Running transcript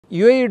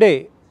യുഎഇയുടെ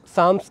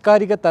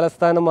സാംസ്കാരിക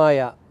തലസ്ഥാനമായ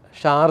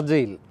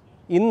ഷാർജയിൽ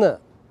ഇന്ന്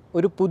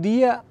ഒരു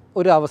പുതിയ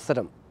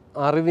അവസരം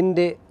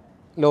അറിവിൻ്റെ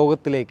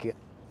ലോകത്തിലേക്ക്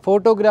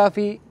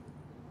ഫോട്ടോഗ്രാഫി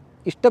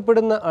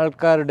ഇഷ്ടപ്പെടുന്ന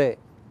ആൾക്കാരുടെ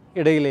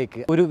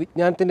ഇടയിലേക്ക് ഒരു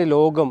വിജ്ഞാനത്തിൻ്റെ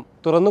ലോകം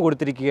തുറന്നു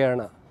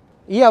കൊടുത്തിരിക്കുകയാണ്.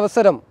 ഈ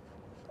അവസരം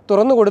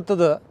തുറന്നു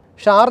കൊടുത്തത്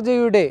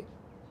ഷാർജയുടെ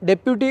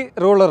ഡെപ്യൂട്ടി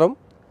റൂളറും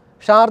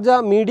ഷാർജ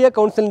മീഡിയ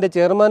കൗൺസിലിൻ്റെ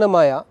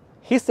ചെയർമാനുമായ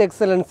his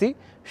excellency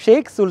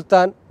Sheikh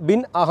Sultan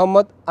bin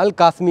Ahmed അൽ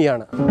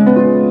കാസ്മിയാണ്.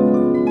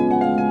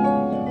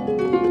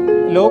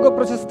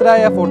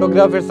 ലോകപ്രശസ്തരായ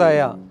ഫോട്ടോഗ്രാഫേഴ്സായ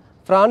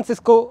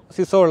ഫ്രാൻസിസ്കോ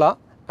സിസോള,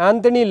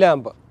 ആന്റണി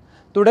ലാംബ്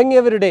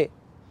തുടങ്ങിയവരുടെ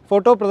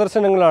ഫോട്ടോ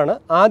പ്രദർശനങ്ങളാണ്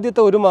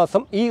ആദ്യത്തെ ഒരു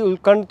മാസം ഈ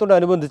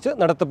ഉദ്ഘാടനത്തോടനുബന്ധിച്ച്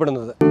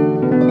നടത്തപ്പെടുന്നത്.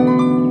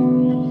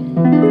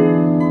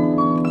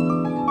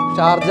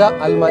 Sharjah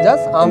Al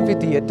Majaz amphi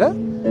theatre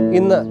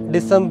ഇന്ന്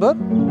ഡിസംബർ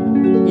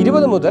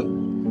 20 മുതൽ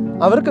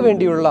അവർക്ക്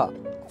വേണ്ടിയുള്ള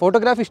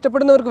ഫോട്ടോഗ്രാഫി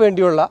ഇഷ്ടപ്പെടുന്നവർക്ക്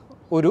വേണ്ടിയുള്ള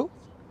ഒരു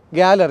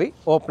ഗാലറി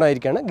ഓപ്പൺ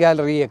ആയിരിക്കുകയാണ്.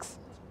 ഗാലറി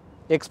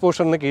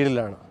എക്സ്പോഷറിന്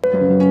കീഴിലാണ്.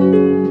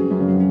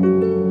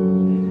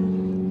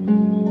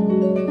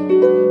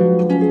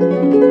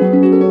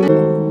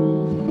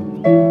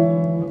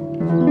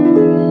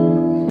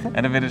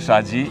 എൻ്റെ പേര്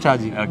ഷാജി.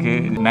 ഓക്കെ,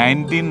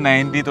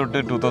 1990 തൊട്ട്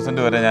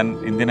 2000 വരെ ഞാൻ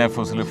ഇന്ത്യൻ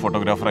എയർഫോഴ്സിൽ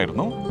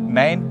ഫോട്ടോഗ്രാഫറായിരുന്നു.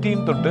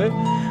 19 തൊട്ട്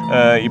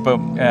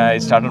ഇപ്പം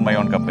സ്റ്റാർട്ടഡ് മൈ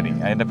ഓൺ കമ്പനി.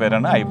 അതിൻ്റെ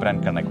പേരാണ് ഐ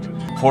ബ്രാൻഡ് കണക്ട്.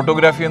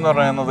 ഫോട്ടോഗ്രാഫി എന്ന്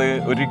പറയുന്നത്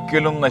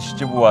ഒരിക്കലും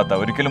നശിച്ചു പോവാത്ത,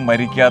 ഒരിക്കലും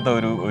മരിക്കാത്ത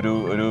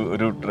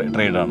ഒരു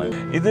ട്രേഡാണ്.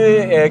 ഇത്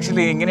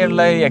ആക്ച്വലി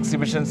ഇങ്ങനെയുള്ള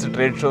എക്സിബിഷൻസ്,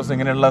 ട്രേഡ് ഷോസ്,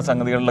 ഇങ്ങനെയുള്ള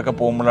സംഗതികളിലൊക്കെ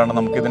പോകുമ്പോഴാണ്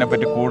നമുക്ക്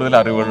ഇതിനെപ്പറ്റി കൂടുതൽ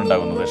അറിവുകൾ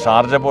ഉണ്ടാകുന്നത്.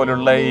 ഷാർജ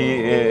പോലുള്ള ഈ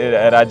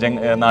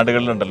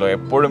നാടുകളിലുണ്ടല്ലോ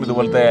എപ്പോഴും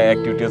ഇതുപോലത്തെ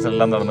ആക്ടിവിറ്റീസ്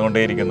എല്ലാം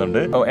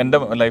നടന്നുകൊണ്ടേയിരിക്കുന്നുണ്ട്. എൻ്റെ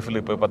ലൈഫിൽ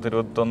ഇപ്പോൾ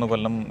 10-21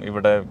 കൊല്ലം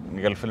ഇവിടെ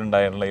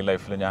ഗൾഫിലുണ്ടായുള്ള ഈ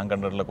ലൈഫിൽ ഞാൻ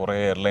കണ്ടിട്ടുള്ള കുറേ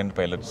എയർലൈൻ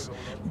പൈലറ്റ്സ്,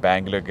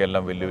 ബാങ്കിലൊക്കെ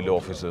എല്ലാം വലിയ വലിയ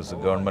ഓഫീസേഴ്സ്,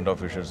 ഗവൺമെൻറ്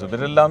ഓഫീസേഴ്സ്,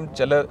 ഇവരെല്ലാം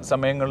ചില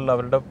സമയങ്ങളിൽ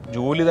അവരുടെ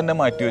ജോലി തന്നെ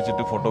മാറ്റി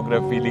വെച്ചിട്ട്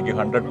ഫോട്ടോഗ്രാഫിയിലേക്ക്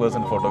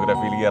 100%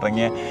 ഫോട്ടോഗ്രാഫിയിലേക്ക്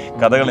ഇറങ്ങിയ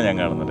കഥകൾ ഞാൻ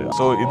കാണുന്നുണ്ട്.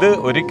 സോ ഇത്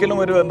ഒരിക്കലും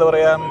ഒരു എന്താ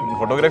പറയുക,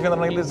 ഫോട്ടോഗ്രാഫി എന്ന്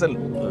പറഞ്ഞാൽ ഇറ്റ്സ്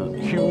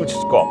എ ഹ്യൂജ്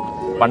സ്കോപ്പ്.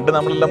 പണ്ട്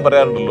നമ്മളെല്ലാം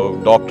പറയാറുണ്ടല്ലോ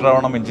ഡോക്ടർ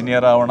ആവണം,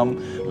 എഞ്ചിനീയർ ആവണം,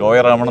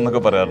 ലോയർ ആവണം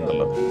എന്നൊക്കെ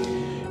പറയാറുണ്ടല്ലോ.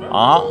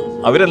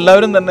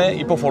 അവരെല്ലാവരും തന്നെ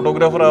ഇപ്പോൾ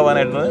ഫോട്ടോഗ്രാഫർ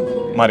ആവാനായിട്ടാണ്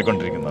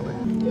മാറിക്കൊണ്ടിരിക്കുന്നത്.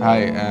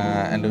 ഹായ്,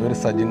 എൻ്റെ പേര്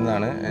സജിൻ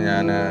എന്നാണ്.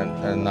 ഞാൻ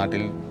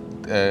നാട്ടിൽ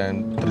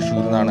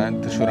തൃശ്ശൂരാണ്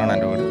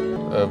എൻ്റെ വീട്.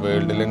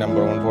 വേൾഡിലെ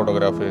നമ്പർ 1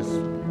 ഫോട്ടോഗ്രാഫേഴ്സ്,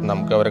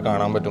 നമുക്ക് അവരെ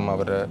കാണാൻ പറ്റും,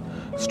 അവരുടെ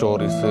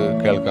സ്റ്റോറീസ്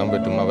കേൾക്കാൻ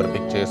പറ്റും, അവരുടെ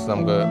പിക്ചേഴ്സ്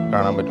നമുക്ക്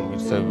കാണാൻ പറ്റും.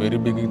 It's A very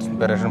big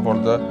inspiration for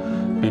the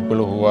people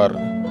who are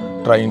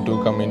trying to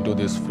come in to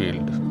this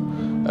field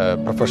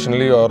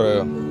professionally or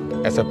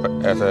as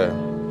A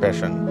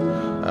passion.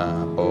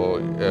 അപ്പോൾ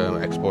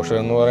എക്സ്പോഷർ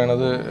എന്ന്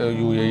പറയുന്നത്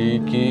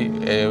UAEക്ക്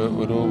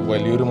ഒരു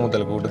വലിയൊരു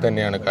മുതൽക്കൂട്ട്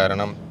തന്നെയാണ്.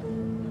 കാരണം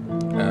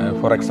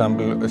ഫോർ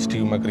എക്സാമ്പിൾ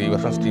സ്റ്റീവ് മക്രി, ഈ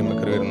വർഷം സ്റ്റീവ്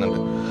മക്രി വരുന്നുണ്ട്.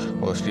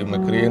 അപ്പോൾ സ്റ്റീവ്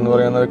മക്രി എന്ന്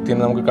പറയുന്ന വ്യക്തിയെ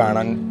നമുക്ക്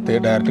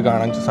ഡയറക്റ്റ്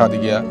കാണാൻ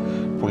സാധിക്കുക,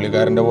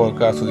 പുള്ളിക്കാരൻ്റെ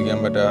വർക്ക് ആസ്വദിക്കാൻ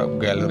പറ്റുക,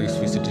 ഗാലറീസ്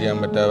വിസിറ്റ് ചെയ്യാൻ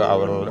പറ്റുക,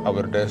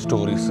 അവരുടെ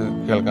സ്റ്റോറീസ്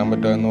കേൾക്കാൻ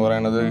പറ്റുക എന്ന്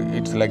പറയുന്നത്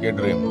ഇറ്റ്സ് ലൈക്ക് എ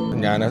ഡ്രീം.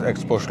 ഞാൻ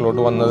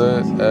എക്സ്പോഷറിലോട്ട് വന്നത്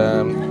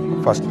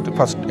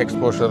ഫസ്റ്റ്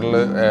എക്സ്പോഷറിൽ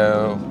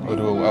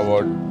ഒരു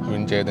അവാർഡ്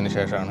വിൻ ചെയ്തതിന്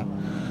ശേഷമാണ്.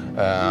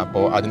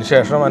 അപ്പോൾ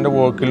അതിനുശേഷം എൻ്റെ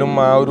വർക്കിലും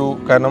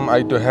കാരണം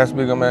it has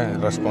become A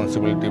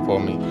responsibility for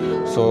me.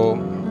 So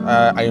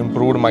I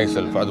improved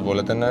myself.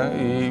 അതുപോലെ തന്നെ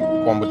ഈ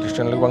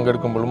കോമ്പറ്റീഷനിൽ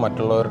പങ്കെടുക്കുമ്പോഴും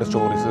മറ്റുള്ളവരുടെ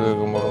സ്റ്റോറീസ്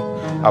കേൾക്കുമ്പോഴും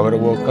അവരുടെ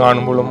വർക്ക്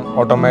കാണുമ്പോഴും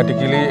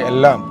ഓട്ടോമാറ്റിക്കലി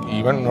എല്ലാം,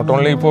 even not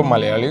only four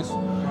Malayalees,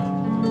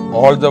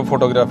 all the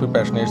photography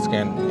passionates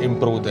can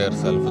improve their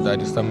self. That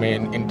is the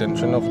main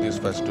intention of this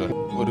festival.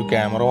 ഒരു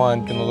camera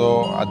വാങ്ങിക്കുന്നതോ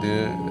അത്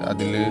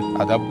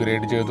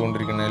upgrade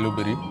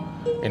ചെയ്തുകൊണ്ടിരിക്കുന്നതിലുപരി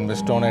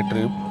invest on A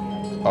trip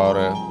or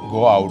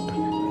go out,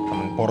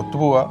 പുറത്ത്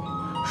പോവുക,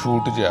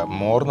 shoot ചെയ്യുക.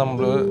 More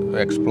നമ്മൾ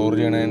explore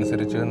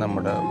ചെയ്യുന്നതനുസരിച്ച്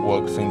നമ്മുടെ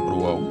works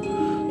improve ആവും.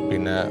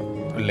 പിന്നെ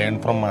learn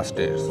from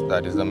masters,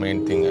 that is the main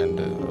thing.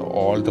 And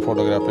all the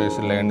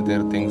photographers learn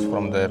there things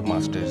from there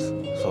masters.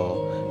 So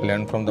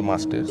learn from the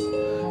masters,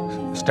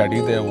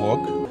 study there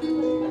work.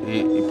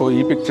 ഇപ്പോൾ ഈ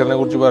പിക്ചറിനെ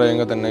കുറിച്ച്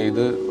പറയുമ്പോൾ തന്നെ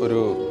ഇത് ഒരു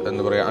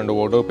എന്താ പറയുക അണ്ടർ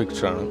വാട്ടർ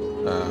പിക്ചറാണ്.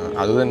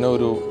 അത് തന്നെ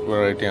ഒരു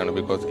വെറൈറ്റിയാണ്.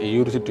 ബിക്കോസ് ഈ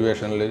ഒരു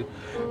സിറ്റുവേഷനിൽ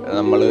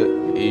നമ്മൾ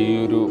ഈ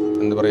ഒരു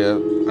എന്താ പറയുക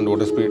അണ്ടർ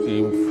വാട്ടർ സ്പീഡ്, ഈ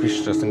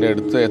ഫിഷസിൻ്റെ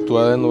അടുത്ത് എത്തുക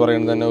എന്ന്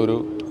പറയുന്നത് തന്നെ ഒരു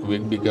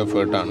ബിഗ്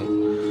എഫേർട്ടാണ്.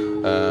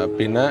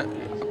 പിന്നെ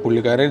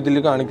പുള്ളിക്കാരെ ഇതിൽ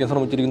കാണിക്കാൻ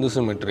ശ്രമിച്ചിരിക്കുന്നത്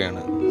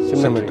സിമെട്രിയാണ്.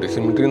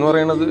 സിമെട്രി എന്ന്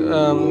പറയുന്നത്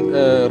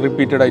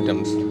repeated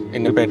items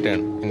in A pattern,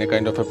 in A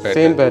kind of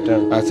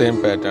A same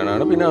pattern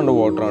ആണ്. പിന്നെ അണ്ടർ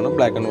വാട്ടർ ആണ്,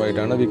 ബ്ലാക്ക് ആൻഡ്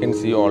വൈറ്റ് ആണ്. We can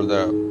see all the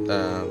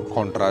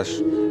contrast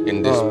in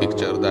this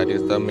picture. That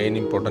is the main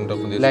important of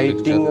this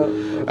lighting.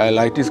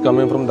 Light is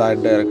coming from that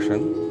direction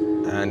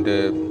and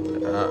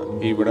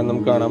ഇവിടെ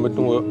നമുക്ക് കാണാൻ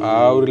പറ്റും ആ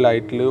ഒരു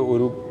ലൈറ്റിൽ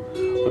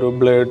ഒരു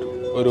ബ്ലേഡ്,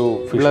 ഒരു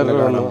ഫിഷിനെ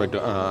കാണാൻ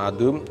പറ്റും.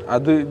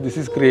 അത് this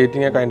is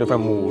creating A kind of A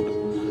mood.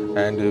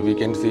 and we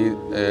can see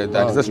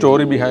that is the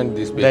story behind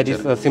this picture. That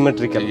is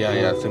symmetrical.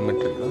 Yeah,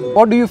 symmetry.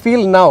 What do you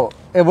feel now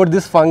about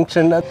this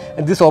function,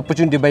 this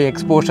opportunity by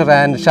exposure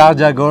and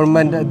Sharjah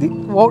government?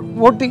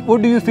 What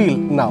do you feel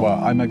now? Well,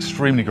 I'm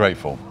extremely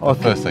grateful.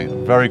 Okay. First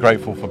thing, very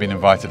grateful for being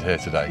invited here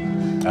today.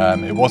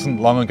 It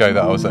wasn't long ago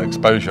that I was at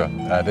Exposure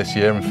this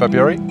year in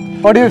February.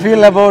 What do you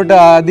feel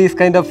about this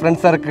kind of friend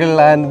circle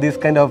and this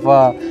kind of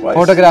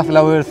photograph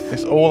lovers?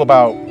 It's all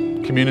about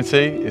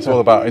community, it's all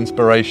about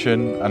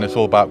inspiration, and it's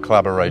all about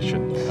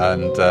collaboration.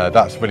 And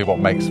that's really what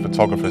makes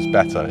photographers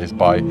better, is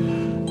by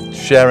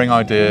sharing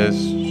ideas,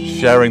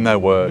 sharing their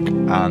work,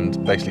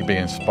 and basically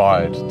being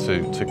inspired to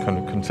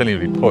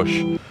continually push.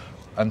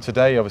 And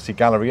today, obviously,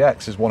 Gallery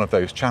X is one of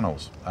those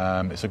channels.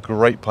 It's a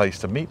great place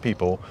to meet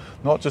people,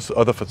 not just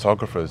other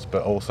photographers,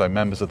 but also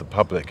members of the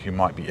public who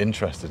might be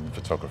interested in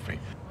photography.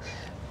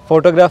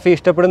 Photography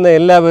ഇഷ്ടപ്പെടുന്ന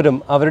എല്ലാവരും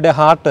അവരുടെ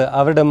heart,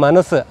 അവരുടെ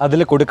മനസ്സ്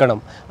അതിൽ കൊടുക്കണം.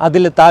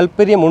 അതിൽ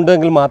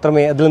താല്പര്യമുണ്ടെങ്കിൽ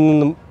മാത്രമേ അതിൽ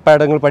നിന്നും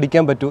പാഠങ്ങൾ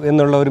പഠിക്കാൻ പറ്റൂ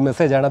എന്നുള്ള ഒരു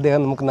മെസ്സേജാണ്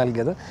അദ്ദേഹം നമുക്ക്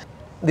നൽകിയത്.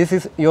 This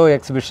is your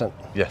exhibition.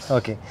 Yes.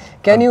 Okay.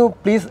 Can you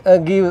please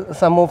give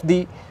some of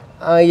the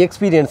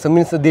experience,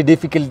 means the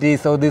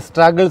difficulties or the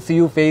struggles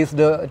you faced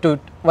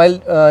while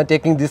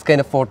taking this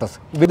kind of photos?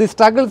 With the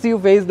struggles you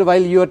faced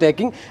while you are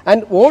taking, and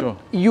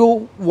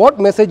what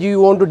message you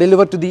want to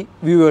deliver to the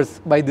viewers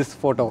by this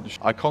photo?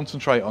 I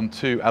concentrate on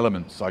two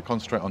elements. I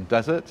concentrate on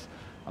desert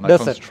and I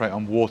concentrate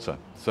on water.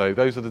 So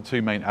those are the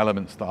two main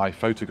elements that I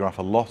photograph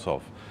a lot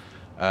of.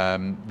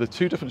 The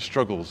two different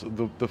struggles.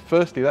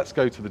 Firstly, let's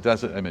go to the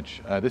desert image.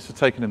 This was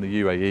taken in the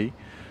UAE.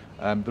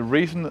 The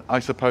reason I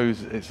suppose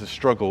it's a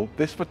struggle,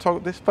 this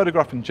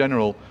photograph in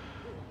general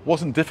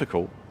wasn't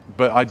difficult,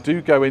 but I do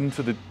go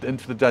into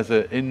the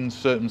desert in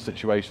certain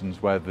situations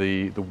where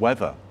the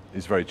weather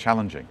is very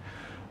challenging.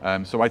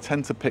 So I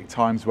tend to pick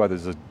times where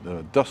there's a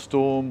dust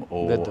storm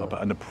or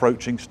an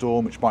approaching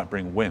storm which might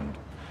bring wind.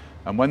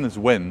 And when there's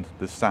wind,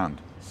 there's sand.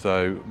 So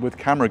with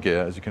camera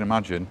gear, as you can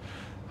imagine,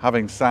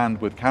 having sand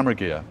with camera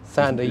gear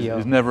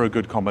is never a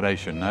good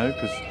combination, no?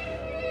 Because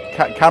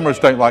cameras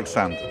don't like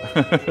sand.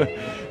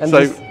 So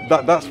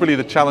that's really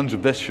the challenge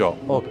of this shot.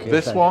 Okay,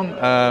 this one,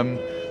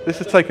 this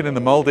is taken in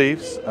the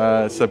Maldives.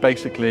 So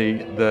basically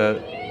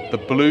the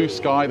blue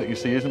sky that you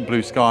see isn't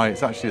blue sky,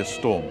 it's actually a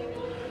storm.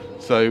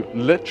 So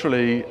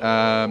literally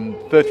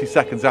 30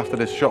 seconds after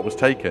this shot was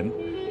taken,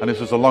 and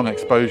this was a long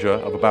exposure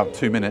of about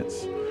 2 minutes,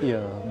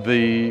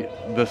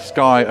 the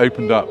sky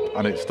opened up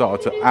and it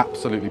started to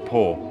absolutely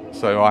pour.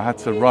 So I had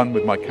to run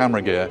with my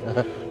camera gear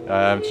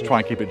to try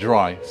and keep it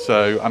dry.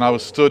 And I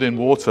was stood in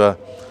water,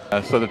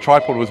 so the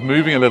tripod was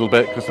moving a little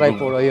bit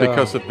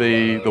because of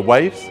the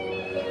waves.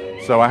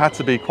 So I had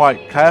to be quite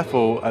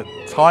careful at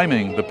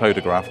timing the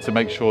photograph to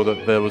make sure that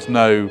there was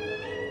no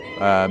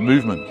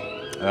movement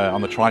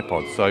on the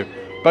tripod. So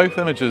both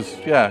images,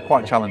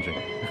 quite challenging.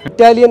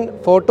 Italian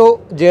photo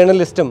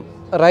journalistum,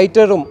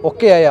 writerum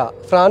ഒക്കെയായ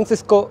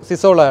Francisco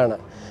സിസോളയാണ്.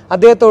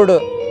 അദ്ദേഹത്തോട്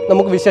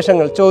നമുക്ക്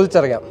വിശേഷങ്ങൾ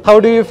ചോദിച്ചറിയാം. How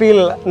do you feel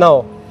now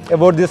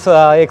about this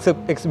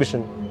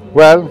exhibition?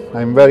 Well,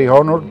 I'm very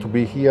honored to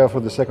be here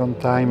for the second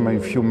time in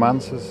a few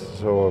months.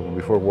 So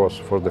before was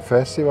for the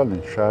festival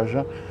in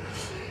Sharjah,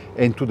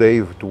 and today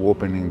to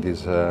opening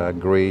this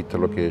great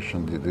location,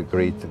 the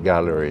great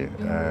gallery,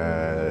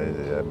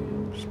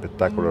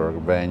 spectacular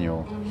venue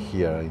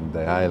here in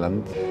the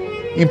island.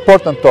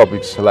 Important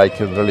topics like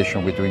the relation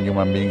between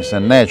human beings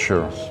and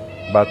nature,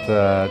 but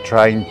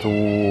trying to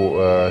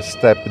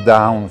step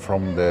down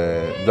from the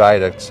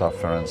direct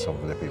sufferance of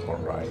the people,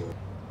 right?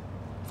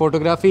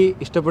 Photography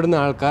ഇഷ്ടപ്പെടുന്ന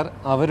ആൾക്കാർ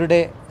അവരുടെ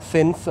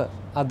sense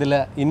അതിൽ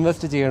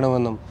invest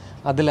ചെയ്യണമെന്നും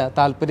അതിൽ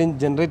താല്പര്യം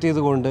generate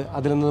ചെയ്തുകൊണ്ട്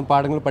അതിൽ നിന്നും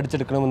പാഠങ്ങൾ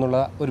പഠിച്ചെടുക്കണമെന്നുള്ള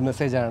ഒരു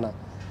മെസ്സേജാണ്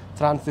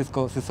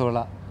ഫ്രാൻസിസ്കോ സിസോള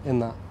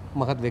എന്ന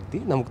മഹത്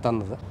വ്യക്തി നമുക്ക്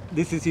തന്നത്.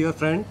 This is your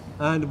friend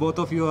and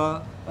both of you are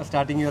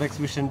starting your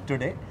exhibition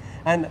today.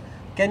 And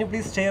can you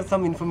please share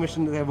some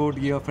information about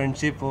your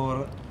friendship or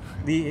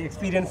the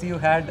experience you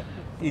had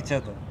each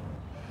other?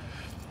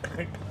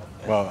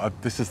 Well,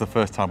 this is the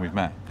first time we've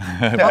met.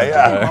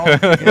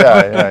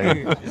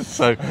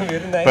 So,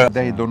 but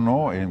they don't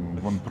know, and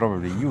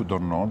probably you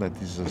don't know, that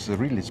this is a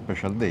really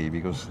special day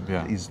because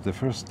it's the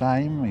first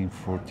time in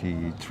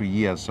 43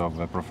 years of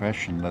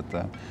profession that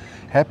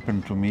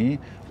happened to me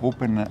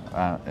open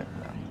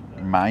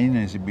my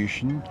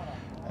exhibition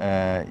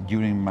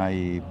during my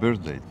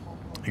birthday.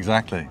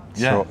 Exactly.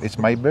 So it's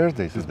my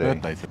birthday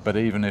today. But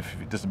even if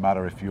it doesn't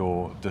matter if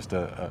you're just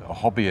a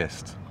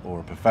hobbyist or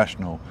a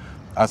professional,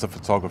 as a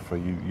photographer,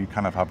 you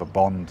kind of have a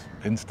bond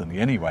instantly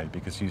anyway,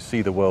 because you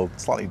see the world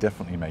slightly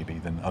differently maybe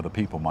than other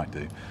people might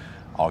do,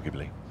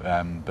 arguably.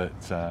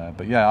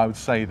 But yeah, I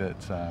would say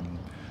that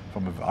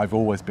I've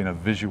always been a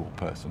visual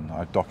person.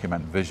 I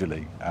document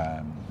visually,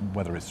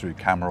 whether it's through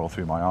camera or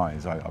through my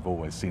eyes. I've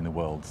always seen the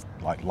world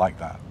like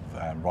that,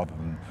 rather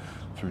than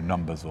through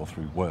numbers or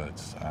through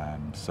words.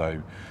 So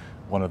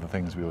one of the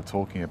things we were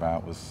talking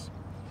about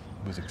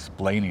was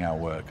explaining our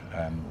work.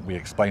 We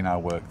explain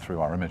our work through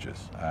our images.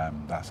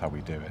 That's how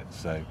we do it.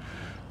 So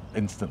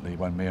instantly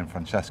when me and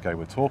Francesco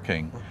were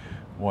talking,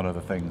 one of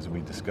the things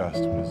we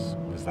discussed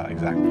was that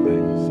exact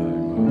thing. So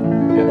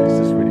yeah, it's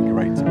just